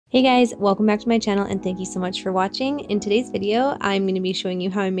Hey guys, welcome back to my channel and thank you so much for watching. In today's video, I'm going to be showing you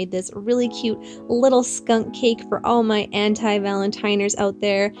how I made this really cute little skunk cake for all my anti-valentiners out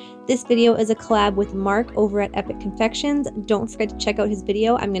there. This video is a collab with Mark over at Epic Confections. Don't forget to check out his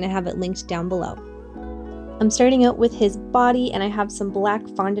video. I'm going to have it linked down below. I'm starting out with his body and I have some black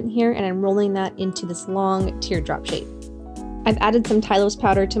fondant here and I'm rolling that into this long teardrop shape. I've added some Tylose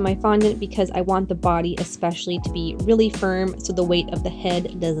powder to my fondant because I want the body especially to be really firm so the weight of the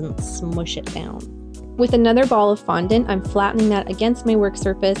head doesn't smush it down. With another ball of fondant, I'm flattening that against my work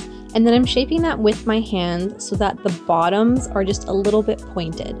surface and then I'm shaping that with my hands so that the bottoms are just a little bit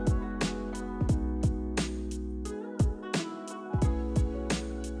pointed.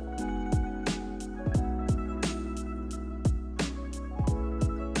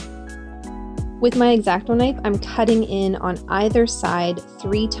 With my X-Acto knife, I'm cutting in on either side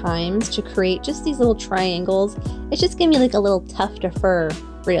 3 times to create just these little triangles. It's just giving me like a little tuft of fur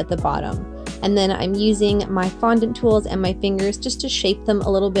right at the bottom. And then I'm using my fondant tools and my fingers just to shape them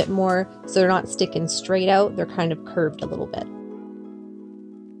a little bit more so they're not sticking straight out, they're kind of curved a little bit.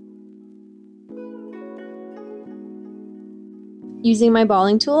 Using my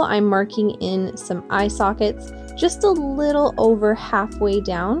balling tool, I'm marking in some eye sockets just a little over halfway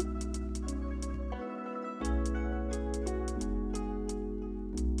down.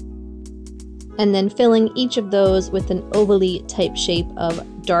 And then filling each of those with an ovally type shape of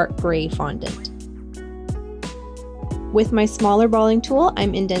dark gray fondant. With my smaller balling tool,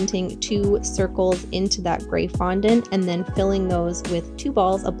 I'm indenting 2 circles into that gray fondant and then filling those with 2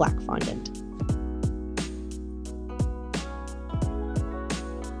 balls of black fondant.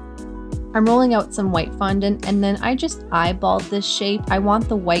 I'm rolling out some white fondant and then I just eyeballed this shape. I want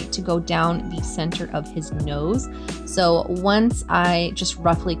the white to go down the center of his nose. So once I just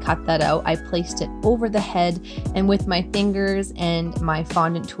roughly cut that out, I placed it over the head and with my fingers and my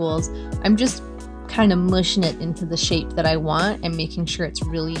fondant tools, I'm just kind of mushing it into the shape that I want and making sure it's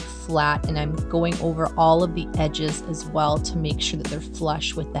really flat, and I'm going over all of the edges as well to make sure that they're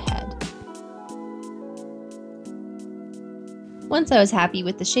flush with the head. Once I was happy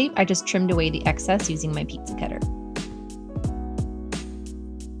with the shape, I just trimmed away the excess using my pizza cutter.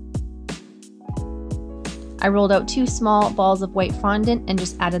 I rolled out 2 small balls of white fondant and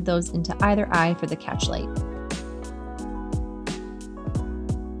just added those into either eye for the catch light.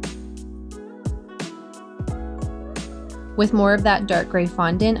 With more of that dark gray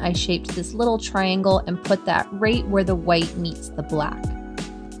fondant, I shaped this little triangle and put that right where the white meets the black.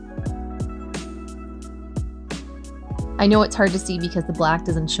 I know it's hard to see because the black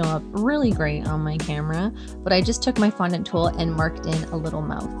doesn't show up really great on my camera, but I just took my fondant tool and marked in a little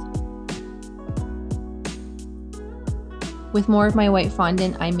mouth. With more of my white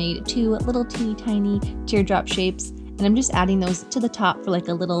fondant, I made 2 little teeny tiny teardrop shapes, and I'm just adding those to the top for like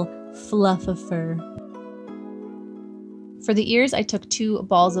a little fluff of fur. For the ears, I took 2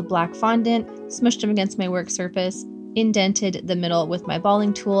 balls of black fondant, smushed them against my work surface, indented the middle with my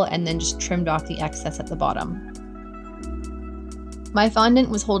balling tool, and then just trimmed off the excess at the bottom. My fondant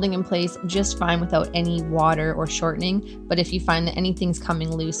was holding in place just fine without any water or shortening, but if you find that anything's coming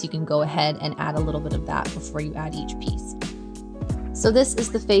loose, you can go ahead and add a little bit of that before you add each piece. So this is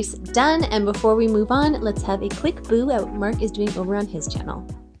the face done, and before we move on, let's have a quick boo at what Mark is doing over on his channel.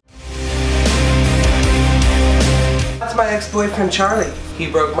 That's my ex-boyfriend Charlie. He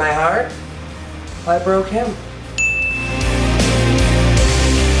broke my heart. I broke him.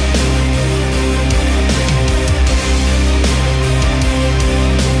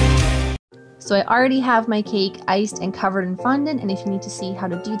 So I already have my cake iced and covered in fondant, and if you need to see how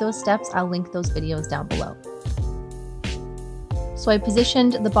to do those steps, I'll link those videos down below. So I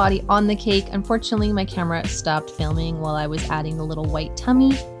positioned the body on the cake. Unfortunately, my camera stopped filming while I was adding the little white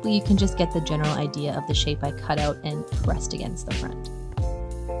tummy, but you can just get the general idea of the shape I cut out and pressed against the front.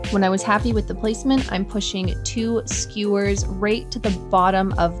 When I was happy with the placement, I'm pushing 2 skewers right to the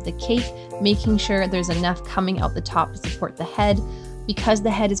bottom of the cake, making sure there's enough coming out the top to support the head. Because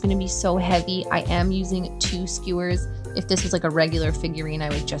the head is going to be so heavy, I am using 2 skewers. If this was like a regular figurine, I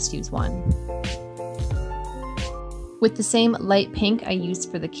would just use 1. With the same light pink I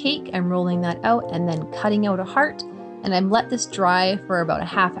used for the cake, I'm rolling that out and then cutting out a heart, and I've let this dry for about a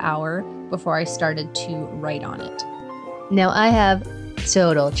half hour before I started to write on it. Now I have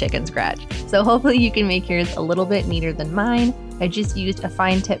total chicken scratch, so hopefully you can make yours a little bit neater than mine. I just used a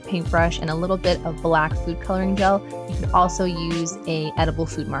fine tip paintbrush and a little bit of black food coloring gel. You could also use an edible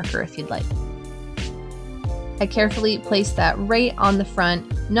food marker if you'd like. I carefully placed that right on the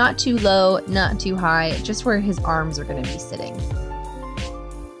front, not too low, not too high, just where his arms are going to be sitting.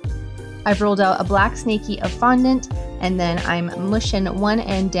 I've rolled out a black snaky of fondant and then I'm mushing one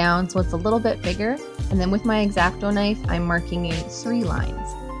end down so it's a little bit bigger, and then with my X-Acto knife I'm marking in 3 lines.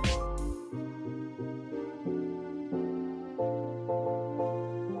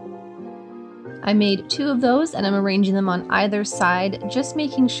 I made 2 of those and I'm arranging them on either side, just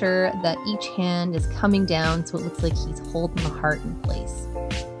making sure that each hand is coming down so it looks like he's holding the heart in place.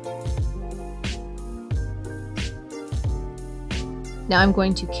 Now I'm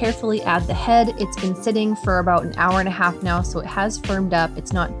going to carefully add the head. It's been sitting for about an hour and a half now, so it has firmed up.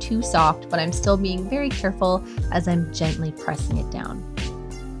 It's not too soft, but I'm still being very careful as I'm gently pressing it down.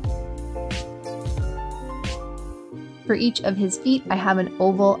 For each of his feet, I have an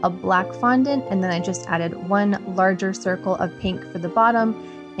oval of black fondant, and then I just added 1 larger circle of pink for the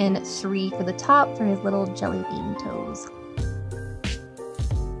bottom and 3 for the top for his little jelly bean toes.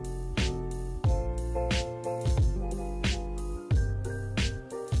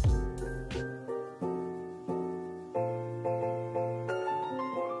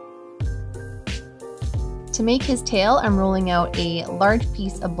 To make his tail, I'm rolling out a large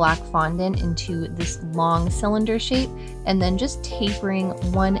piece of black fondant into this long cylinder shape and then just tapering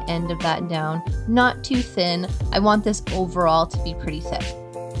one end of that down, not too thin. I want this overall to be pretty thick.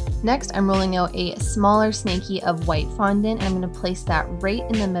 Next, I'm rolling out a smaller snaky of white fondant, and I'm going to place that right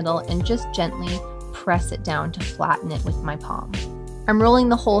in the middle and just gently press it down to flatten it with my palm. I'm rolling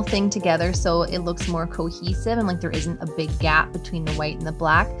the whole thing together so it looks more cohesive and like there isn't a big gap between the white and the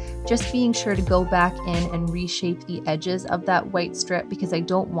black. Just being sure to go back in and reshape the edges of that white strip because I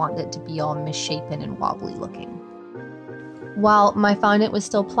don't want it to be all misshapen and wobbly looking. While my fondant was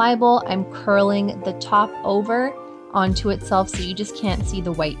still pliable, I'm curling the top over onto itself so you just can't see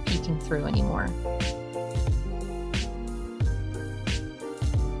the white peeking through anymore.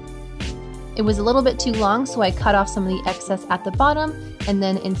 It was a little bit too long, so I cut off some of the excess at the bottom and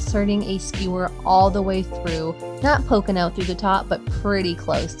then inserting a skewer all the way through, not poking out through the top, but pretty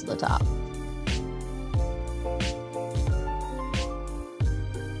close to the top.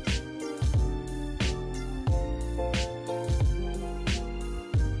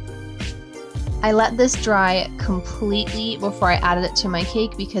 I let this dry completely before I added it to my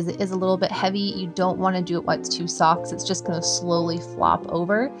cake because it is a little bit heavy. You don't want to do it while it's too soft because it's just going to slowly flop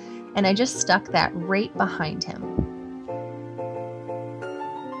over. And I just stuck that right behind him.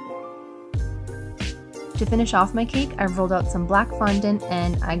 To finish off my cake, I rolled out some black fondant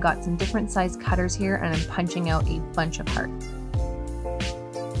and I got some different size cutters here and I'm punching out a bunch of hearts.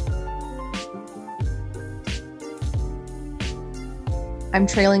 I'm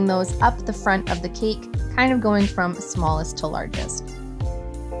trailing those up the front of the cake, kind of going from smallest to largest.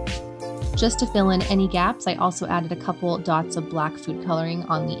 Just to fill in any gaps, I also added a couple dots of black food coloring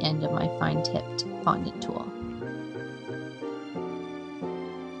on the end of my fine-tipped fondant tool.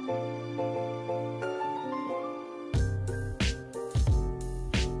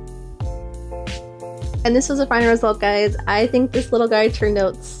 And this was a final result, guys. I think this little guy turned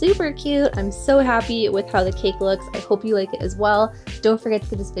out super cute. I'm so happy with how the cake looks. I hope you like it as well. Don't forget to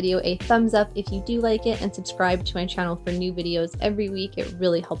give this video a thumbs up if you do like it and subscribe to my channel for new videos every week. It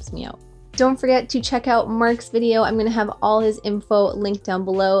really helps me out. Don't forget to check out Mark's video. I'm going to have all his info linked down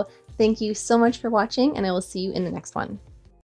below. Thank you so much for watching, and I will see you in the next one.